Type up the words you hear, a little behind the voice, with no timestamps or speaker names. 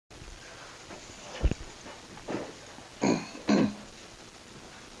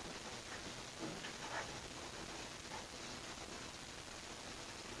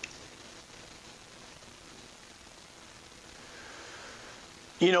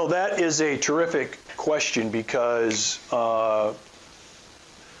You know, that is a terrific question because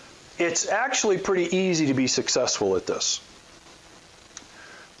it's actually pretty easy to be successful at this.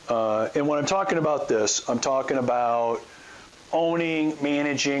 And when I'm talking about this, I'm talking about owning,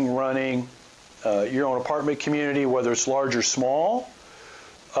 managing, running your own apartment community, whether it's large or small,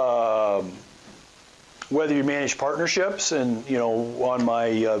 whether you manage partnerships, and you know, on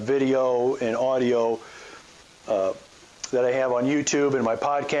my video and audio that I have on YouTube and my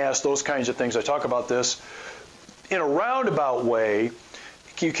podcast, those kinds of things, I talk about this in a roundabout way.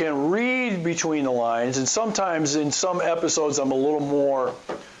 You can read between the lines, and sometimes in some episodes I'm a little more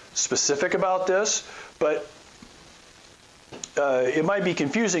specific about this, but it might be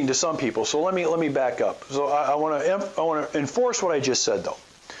confusing to some people. So let me back up. So I want to enforce what I just said, though.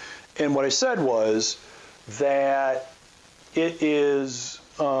 And what I said was that it is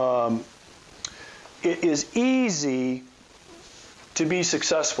easy to be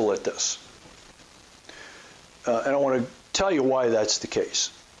successful at this, and I want to tell you why that's the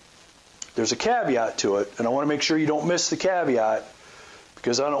case. There's a caveat to it, and I want to make sure you don't miss the caveat,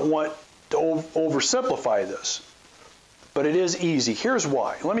 because I don't want to oversimplify this. But it is easy. Here's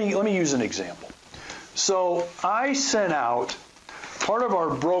why. Let me use an example. So I sent out part of our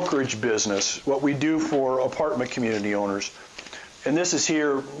brokerage business, what we do for apartment community owners, and this is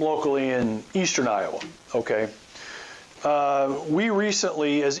here locally in eastern Iowa, okay? We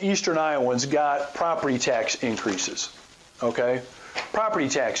recently, as eastern Iowans, got property tax increases, okay? Property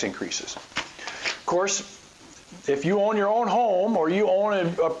tax increases. Of course, if you own your own home or you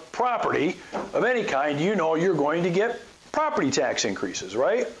own a property of any kind, you know you're going to get property tax increases,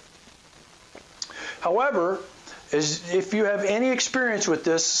 right? However, if you have any experience with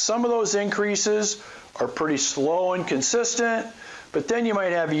this, some of those increases are pretty slow and consistent, but then you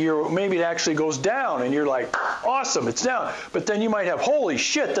might have a year, maybe it actually goes down, and you're like, awesome, it's down. But then you might have, holy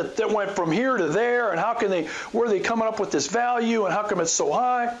shit, that went from here to there, and where are they coming up with this value, and how come it's so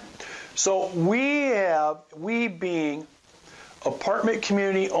high? So we being apartment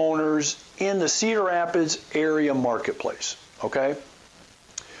community owners in the Cedar Rapids area marketplace, okay?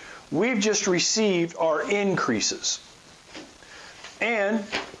 We've just received our increases, and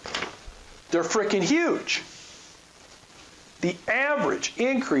they're freaking huge. The average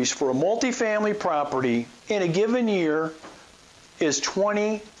increase for a multifamily property in a given year is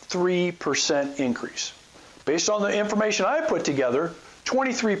 23% increase. Based on the information I put together,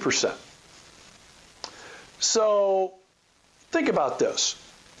 23%. So think about this.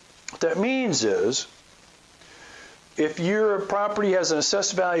 What that means is, if your property has an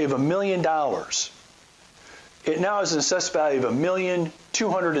assessed value of $1 million, it now has an assessed value of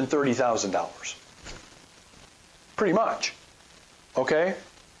 $1,230,000. Pretty much. Okay?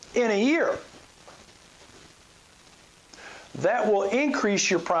 In a year. That will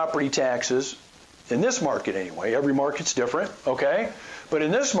increase your property taxes, in this market anyway. Every market's different, okay? But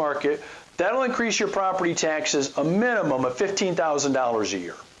in this market, that'll increase your property taxes a minimum of $15,000 a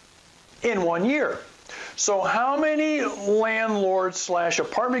year in 1 year. So how many landlords /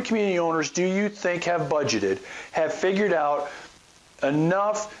 apartment community owners do you think have budgeted, have figured out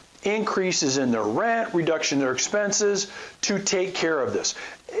enough increases in their rent, reduction in their expenses to take care of this?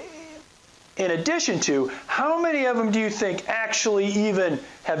 In addition to, how many of them do you think actually even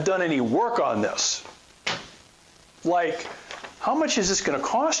have done any work on this? Like, how much is this going to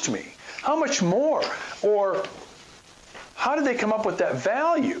cost me? How much more? Or how did they come up with that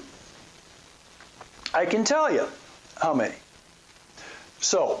value? I can tell you how many.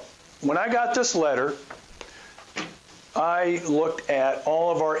 So, when I got this letter, I looked at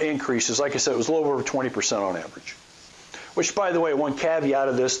all of our increases. Like I said, it was a little over 20% on average. Which, by the way, one caveat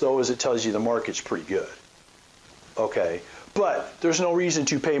of this, though, is it tells you the market's pretty good. Okay? But there's no reason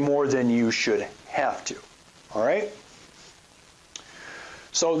to pay more than you should have to. All right?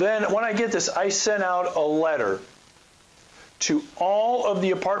 So then, when I get this, I sent out a letter to all of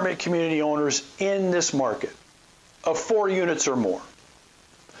the apartment community owners in this market of 4 units or more.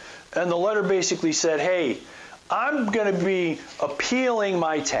 And the letter basically said, hey, I'm going to be appealing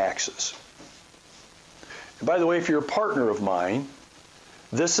my taxes. And by the way, if you're a partner of mine,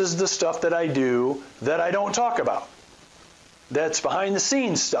 this is the stuff that I do that I don't talk about. That's behind the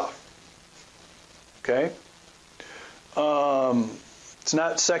scenes stuff. Okay? It's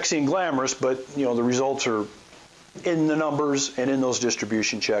not sexy and glamorous, but you know, the results are in the numbers and in those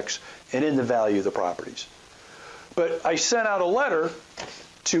distribution checks and in the value of the properties. But I sent out a letter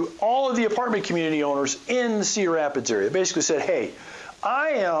to all of the apartment community owners in the Cedar Rapids area. It basically said, hey, I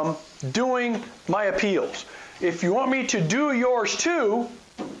am doing my appeals. If you want me to do yours too,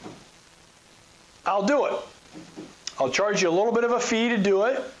 I'll do it. I'll charge you a little bit of a fee to do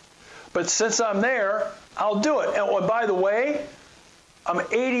it, but since I'm there, I'll do it. And by the way, I'm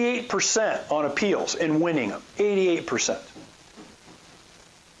 88% on appeals and winning them. 88%.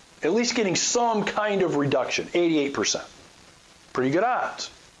 At least getting some kind of reduction. 88%. Pretty good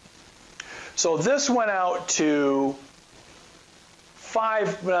odds. So this went out to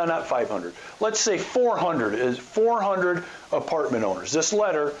not 500. Let's say 400 is 400 apartment owners. This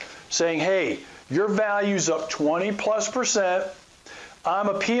letter saying, hey, your value's up 20+%. I'm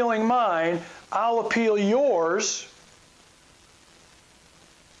appealing mine. I'll appeal yours.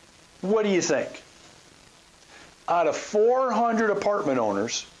 What do you think? Out of 400 apartment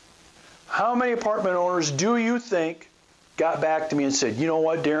owners, how many apartment owners do you think got back to me and said, you know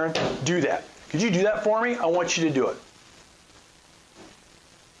what, Darin, do that. Could you do that for me? I want you to do it.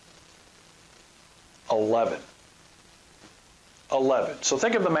 11. 11. So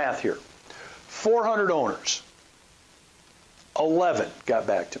think of the math here. 400 owners. 11 got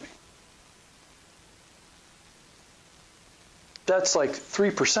back to me. That's like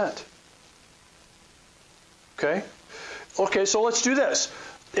 3%. Okay? Okay, so let's do this.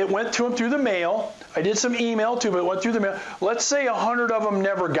 It went to them through the mail. I did some email too, but it went through the mail. Let's say 100 of them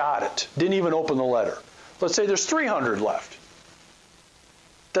never got it, didn't even open the letter. Let's say there's 300 left.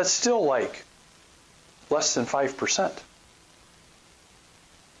 That's still like less than 5%.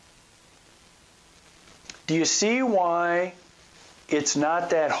 Do you see why it's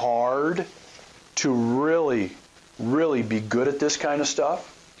not that hard to really, really be good at this kind of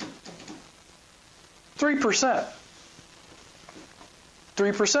stuff? 3%.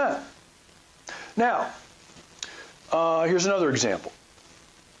 3%. Now, here's another example.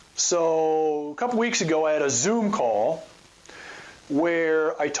 So a couple weeks ago, I had a Zoom call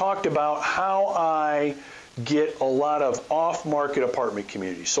where I talked about how I get a lot of off-market apartment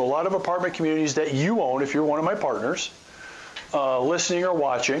communities. So a lot of apartment communities that you own, if you're one of my partners, listening or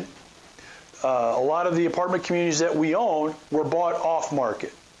watching, a lot of the apartment communities that we own were bought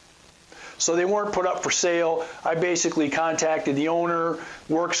off-market. So they weren't put up for sale. I basically contacted the owner,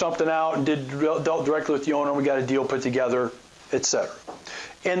 worked something out, and dealt directly with the owner. We got a deal put together, etc.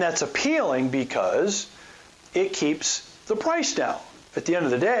 And that's appealing because it keeps the price down. At the end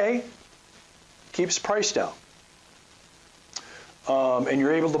of the day, it keeps the price down. And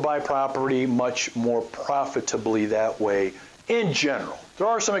you're able to buy property much more profitably that way in general. There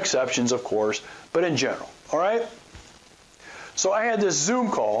are some exceptions, of course, but in general. All right? So I had this Zoom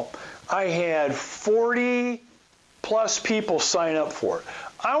call. I had 40 plus people sign up for it.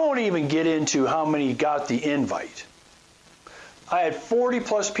 I won't even get into how many got the invite. I had 40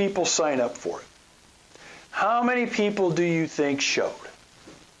 plus people sign up for it. How many people do you think showed?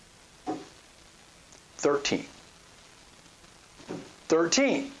 13.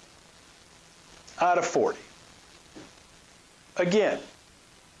 13 out of 40. Again,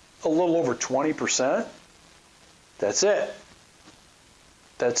 a little over 20%. That's it.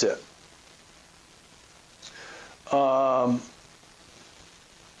 That's it.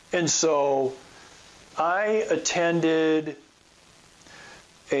 And so I attended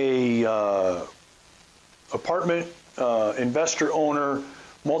a apartment investor owner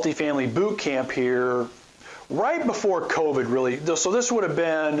multifamily boot camp here right before COVID really. So this would have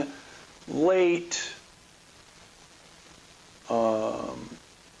been late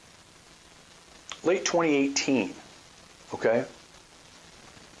 2018, okay?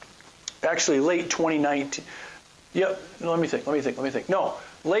 Actually, late 2019. Yep, let me think. No,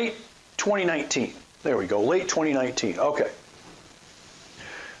 late 2019. There we go, late 2019. Okay.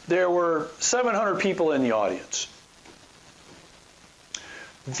 There were 700 people in the audience.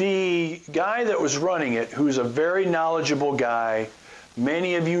 The guy that was running it, who's a very knowledgeable guy,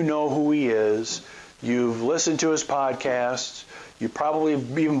 many of you know who he is. You've listened to his podcasts. You probably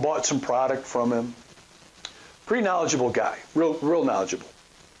even bought some product from him. Pretty knowledgeable guy, real knowledgeable.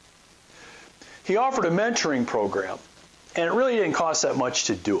 He offered a mentoring program, and it really didn't cost that much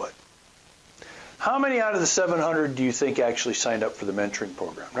to do it. How many out of the 700 do you think actually signed up for the mentoring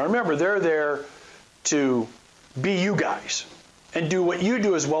program? Now remember, they're there to be you guys and do what you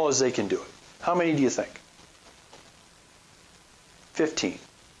do as well as they can do it. How many do you think? 15.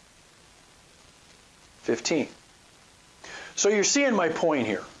 15. So you're seeing my point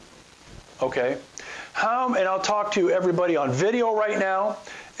here, okay? And I'll talk to everybody on video right now,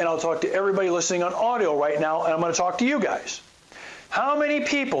 and I'll talk to everybody listening on audio right now, and I'm going to talk to you guys. How many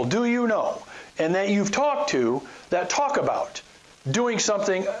people do you know and that you've talked to that talk about doing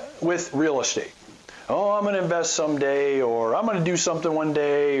something with real estate? Oh, I'm going to invest someday, or I'm going to do something one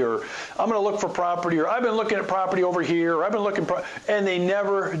day, or I'm going to look for property, or I've been looking at property over here, or I've been looking, and they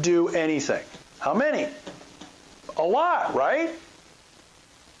never do anything. How many? A lot, right?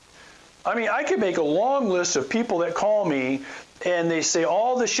 I mean, I could make a long list of people that call me and they say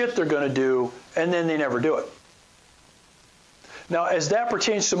all the shit they're going to do, and then they never do it. Now, as that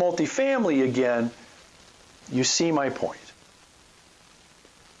pertains to multifamily again, you see my point.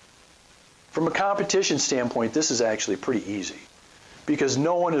 From a competition standpoint, this is actually pretty easy because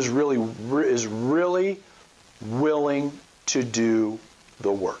no one is really willing to do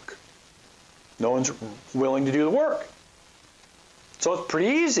the work. No one's willing to do the work. So it's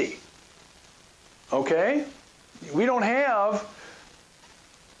pretty easy. Okay? We don't have,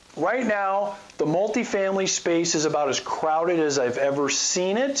 right now, the multifamily space is about as crowded as I've ever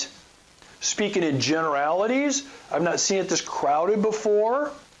seen it. Speaking in generalities, I've not seen it this crowded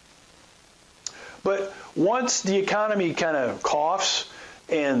before. But once the economy kind of coughs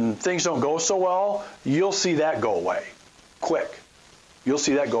and things don't go so well, you'll see that go away quick. You'll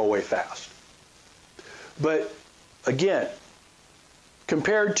see that go away fast. But again,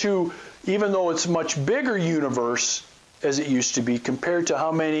 compared to, even though it's a much bigger universe as it used to be, compared to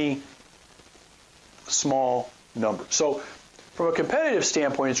how many small numbers. So from a competitive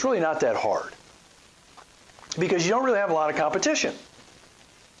standpoint, it's really not that hard because you don't really have a lot of competition.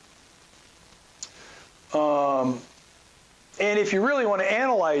 And if you really want to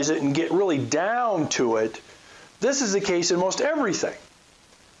analyze it and get really down to it, this is the case in most everything.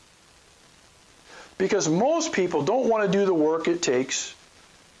 Because most people don't want to do the work it takes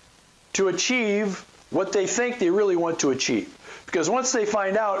to achieve what they think they really want to achieve. Because once they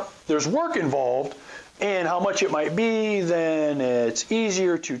find out there's work involved and how much it might be, then it's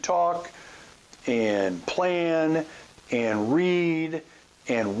easier to talk and plan and read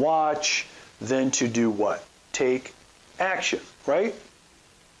and watch than to do what? Take action, right?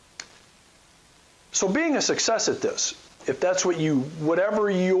 So being a success at this, if that's what whatever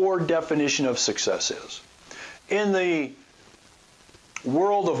your definition of success is, in the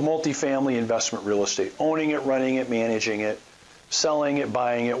world of multifamily investment real estate, owning it, running it, managing it, selling it,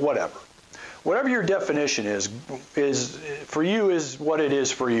 buying it, whatever. Whatever your definition is for you is what it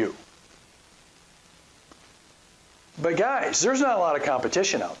is for you. But guys, there's not a lot of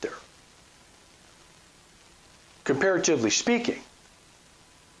competition out there, comparatively speaking.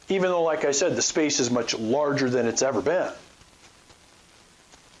 Even though, like I said, the space is much larger than it's ever been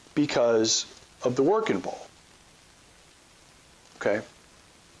because of the work involved. Okay?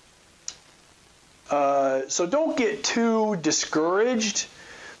 So don't get too discouraged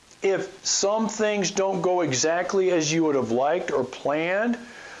if some things don't go exactly as you would have liked or planned,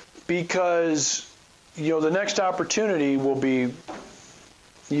 because the next opportunity will be,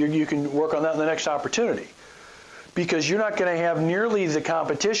 you can work on that in the next opportunity, because you're not going to have nearly the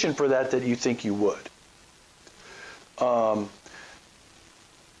competition for that you think you would. The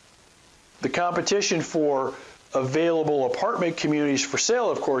competition for available apartment communities for sale,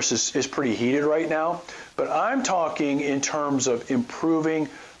 of course, is pretty heated right now. But I'm talking in terms of improving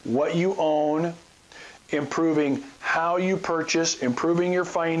what you own, improving how you purchase, improving your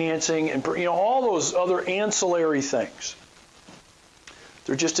financing, and all those other ancillary things.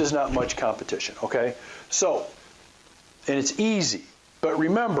 There just is not much competition, okay? So, and it's easy. But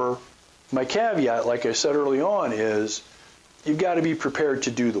remember, my caveat, like I said early on, is you've got to be prepared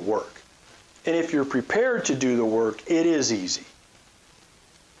to do the work. And if you're prepared to do the work, it is easy.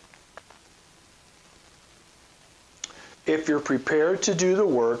 If you're prepared to do the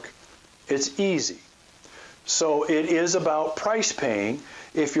work, it's easy. So it is about price paying.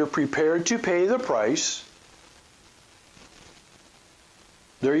 If you're prepared to pay the price,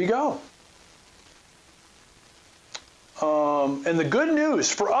 there you go. And the good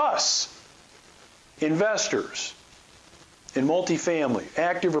news for us, investors in multifamily,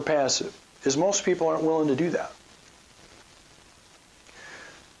 active or passive, is most people aren't willing to do that.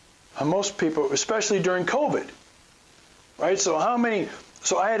 Most people, especially during COVID, right? So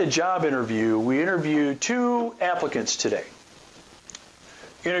I had a job interview. We interviewed two applicants today.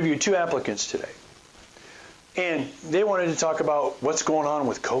 And they wanted to talk about what's going on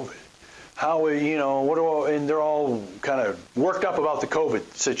with COVID. How, and they're all kind of worked up about the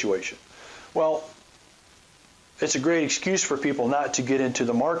COVID situation. Well, it's a great excuse for people not to get into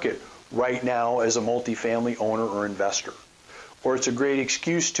the market right now as a multifamily owner or investor. Or it's a great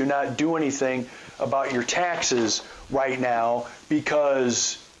excuse to not do anything about your taxes right now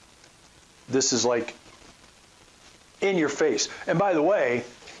because this is like in your face. And by the way,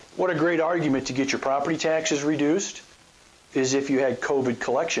 what a great argument to get your property taxes reduced is if you had COVID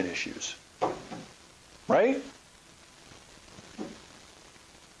collection issues, right?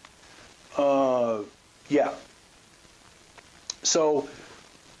 Yeah. So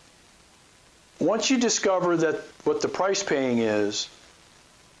once you discover that what the price paying is,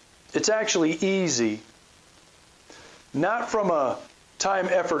 it's actually easy, not from a time,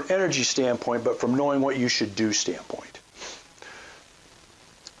 effort, energy standpoint, but from knowing what you should do standpoint.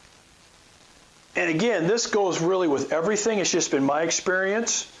 And again, this goes really with everything. It's just been my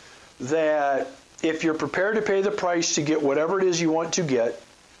experience that if you're prepared to pay the price to get whatever it is you want to get,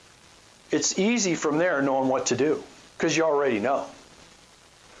 it's easy from there knowing what to do, because you already know.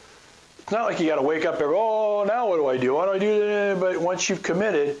 It's not like you got to wake up and, oh, now what do I do? What do I do? But once you've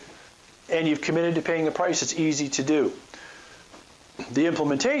committed, and you've committed to paying the price, it's easy to do. The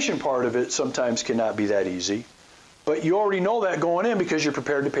implementation part of it sometimes cannot be that easy, but you already know that going in because you're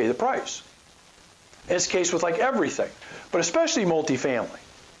prepared to pay the price. And it's the case with like everything, but especially multifamily,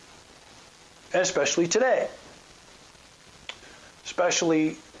 and especially today.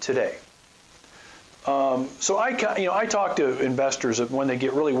 Especially today. So I talk to investors when they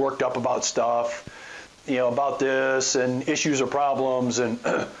get really worked up about stuff, about this and issues or problems, and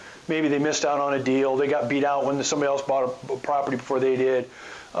maybe they missed out on a deal. They got beat out when somebody else bought a property before they did.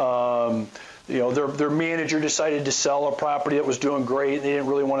 Their manager decided to sell a property that was doing great and they didn't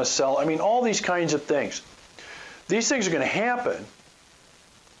really want to sell. I mean, all these kinds of things. These things are going to happen,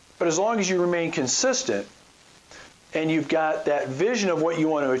 but as long as you remain consistent and you've got that vision of what you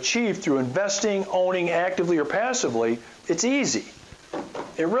want to achieve through investing, owning actively or passively, it's easy.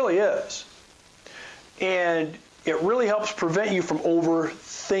 It really is. And it really helps prevent you from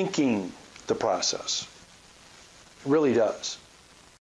overthinking the process. It really does.